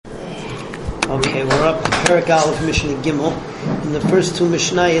Okay, we're up to Perek Aleph Mishnah Gimel. In the first two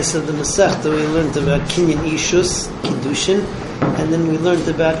Mishnayos of the Masechta, we learned about Kinyan Ishus, Kiddushin, and then we learned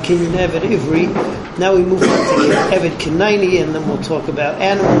about Kinyan Evet Ivri. Now we move on to Evet Kinaini, and then we'll talk about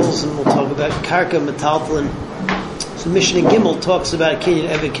animals, and we'll talk about Karka, Metaltalin. So Mishnah Gimel talks about Kinyan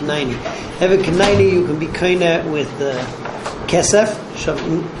Evet Kinaini. Evet Kinaini, you can be kaina with Kesef,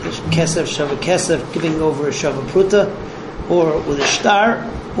 Shava Kesef, giving over a Shava Pruta, or with a Shtar,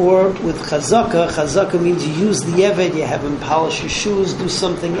 or with Chazaka. Chazaka means you use the Evet, you have him polish your shoes, do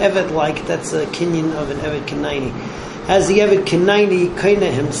something Evet-like. That's a kinyan of an Evet Kinaini. As the Evet Kinaini kaina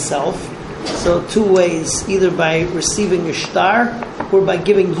himself, so two ways, either by receiving a Shtar, or by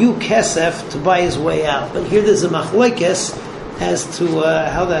giving you Kesef to buy his way out. But here there's a machlokes as to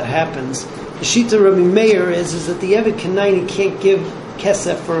how that happens. The Shita Rabbi Meir is that the Evet Kinaini can't give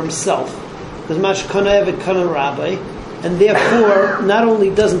Kesef for himself, because Mashkana Evet Kana Rabbi, and therefore not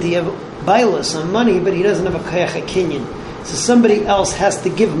only doesn't he have bailus on money, but he doesn't have a koyach kinyan. So somebody else has to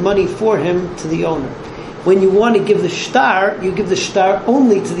give money for him to the owner. When you want to give the shtar, you give the shtar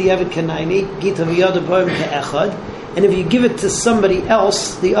only to the Evet Kinaini, Gita v'yada b'oim ke'echad, and if you give it to somebody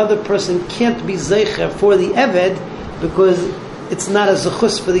else, the other person can't be zeicher for the Evet, because it's not a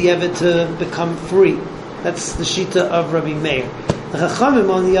zechus for the Evet to become free. That's the shita of Rabbi Meir. The Chachamim,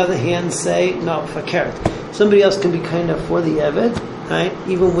 on the other hand, say, no, fakert. Somebody else can be kind of for the Evet, right?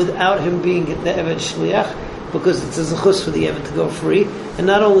 Even without him being the Evet Shliach, because it's a zechus for the Evet to go free. And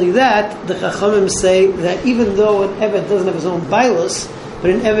not only that, the Chachamim say that even though an Evet doesn't have his own bailus,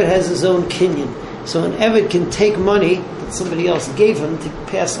 but an Evet has his own kinyan. So an Evet can take money that somebody else gave him to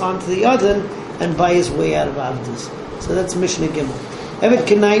pass on to the Adon and buy his way out of Avdus. So that's Mishnah Gimel. Evet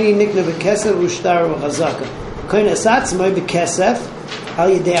Kinaini nikna b'kesef u'shtar u'chazaka. Koine asatzmai b'kesef al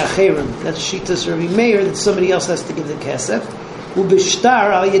yedei acherim. That's Shitas Rabbi Meir, that somebody else has to give the kesef.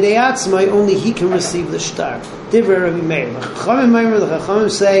 U'b'shtar al yedei atzmai, only he can receive the shtar. Divrei Rabbi Meir. The Chachamim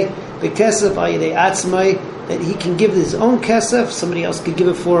say b'kesef al yedei atzmai, that he can give his own kesef, somebody else could give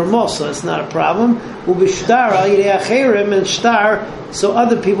it for him also, it's not a problem. U'b'shtar al yedei acherim, and shtar, so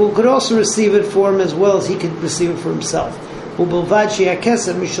other people could also receive it for him as well as he could receive it for himself. But the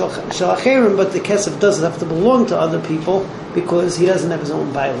kesef doesn't have to belong to other people because he doesn't have his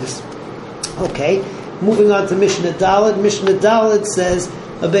own bailus. Okay, moving on to Mishnah Daled. Mishnah Daled says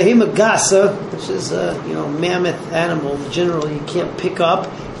a behema gasa, which is a mammoth animal, generally you can't pick up.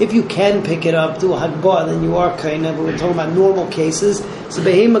 If you can pick it up, do a hagbah, then you are kind of. But we're talking about normal cases. So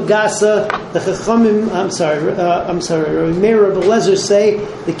behema gasa, the Chachamim, Rabbi Meir, Rabbi Lezer say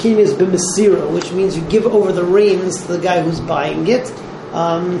the kinyan is b'mesira, which means you give over the reins to the guy who's buying it.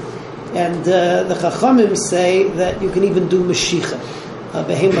 And the Chachamim say that you can even do meshicha.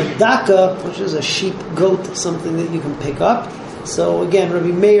 Behema daka, which is a sheep, goat, something that you can pick up. So again,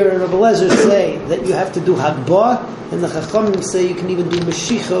 Rabbi Meir and Rabbi Lezer say that you have to do hagbah, and the Chachamim say you can even do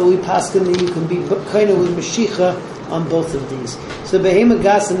meshicha. We paskin that you can be kind of with meshicha on both of these. So behema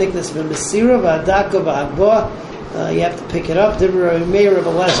gasa niknas b'mesira v'adaka v'hagbah, you have to pick it up. Rabbi Meir,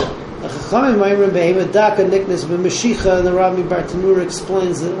 Rabbi Lezer. The Chachamim ma'imrim behema daka niknas b'meshicha. The Rabbi Bartanura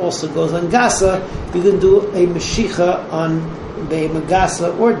explains that it also goes on gasa. You can do a meshicha on behema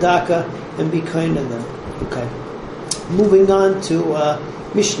gasa or daka and be kind of them. Okay. Moving on to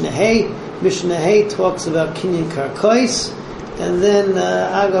Mishnah Hay. Mishnah Hay talks about Kinyan Karkais, and then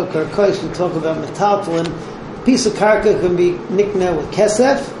Agal Karkais we talk about Metaltalin. Piece of karka can be nikna with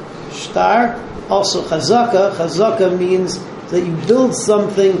kesef, shtar, also chazaka. Chazaka means that you build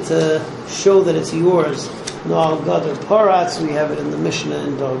something to show that it's yours. Noal Gadar Paratz, we have it in the Mishnah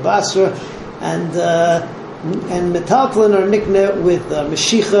in Dor Basra, and Metaltalin are nikna with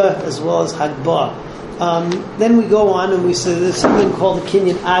Meshicha as well as Hagbah. Then we go on and we say there's something called the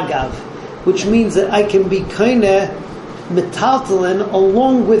Kinyan Agav, which means that I can be kinda metaltalin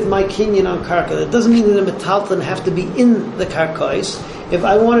along with my Kinyan on karka. That doesn't mean that the metaltalin have to be in the karkais. If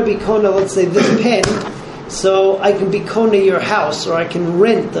I want to be kona, let's say this pen, so I can be kona your house, or I can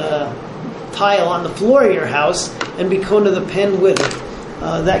rent the tile on the floor of your house and be kona the pen with it.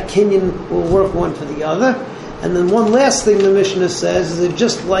 That Kinyan will work one for the other. And then one last thing the Mishnah says is that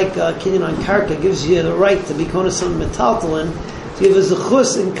just like Kinyan on karka gives you the right to be kona some metaltalin, so you have a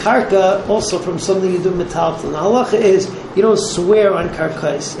zechus in karka also from something you do metaltalin. The halacha is you don't swear on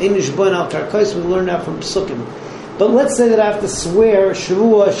karkais. Ein nishbon al karkais, we learn that from Psukim. But let's say that I have to swear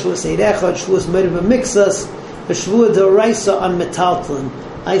Shavua, Shavuos Eid Echad, Shavuos Meirav Mixas, a Shavua D'Oraisa on metaltalin.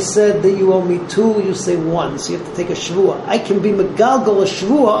 I said that you owe me 2, you say 1, so you have to take a Shavua. I can be megalgal a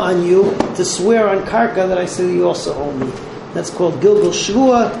Shavua on you to swear on karka that I say that you also owe me. That's called Gilgal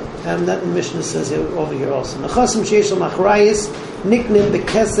Shavua, and that the Mishnah says here, over here also. Nechasim sheyesh lo machrayis niknim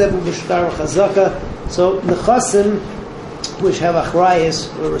bekesev ubeshtar chazaka. So nechasim which have achrayis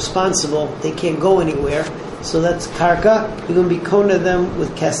are responsible, they can't go anywhere. So that's karka. You're going to be kona them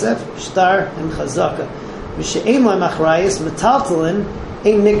with kesef, shtar, and chazaka. Mishe'ein la machrayis metaltalin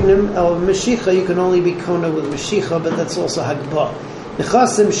ein niknim el meshicha. You can only be kona with meshicha, but that's also hagbah.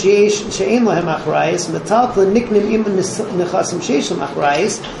 Nechasim she'ein lahem achrayis metaltalin niknim im nechasim she'esh lahem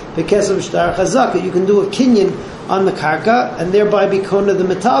achrayis bekesef shtar chazaka. You can do a kinyan on the karka and thereby be kona the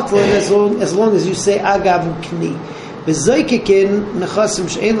metaltalin as long as you say agav kni. B'zoykikin nechasim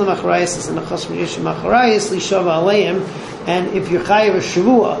she'ein lahem achrayis is nechasim she'esh lahem achrayis lishava aleim, and if you're chayav a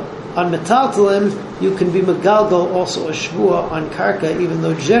shavua on metaltalim, you can be megalgal also a shvua on karka, even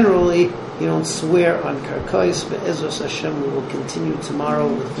though generally you don't swear on karkais. But Ezras Hashem, we will continue tomorrow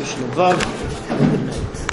with Mishnah Vav. Have a good night.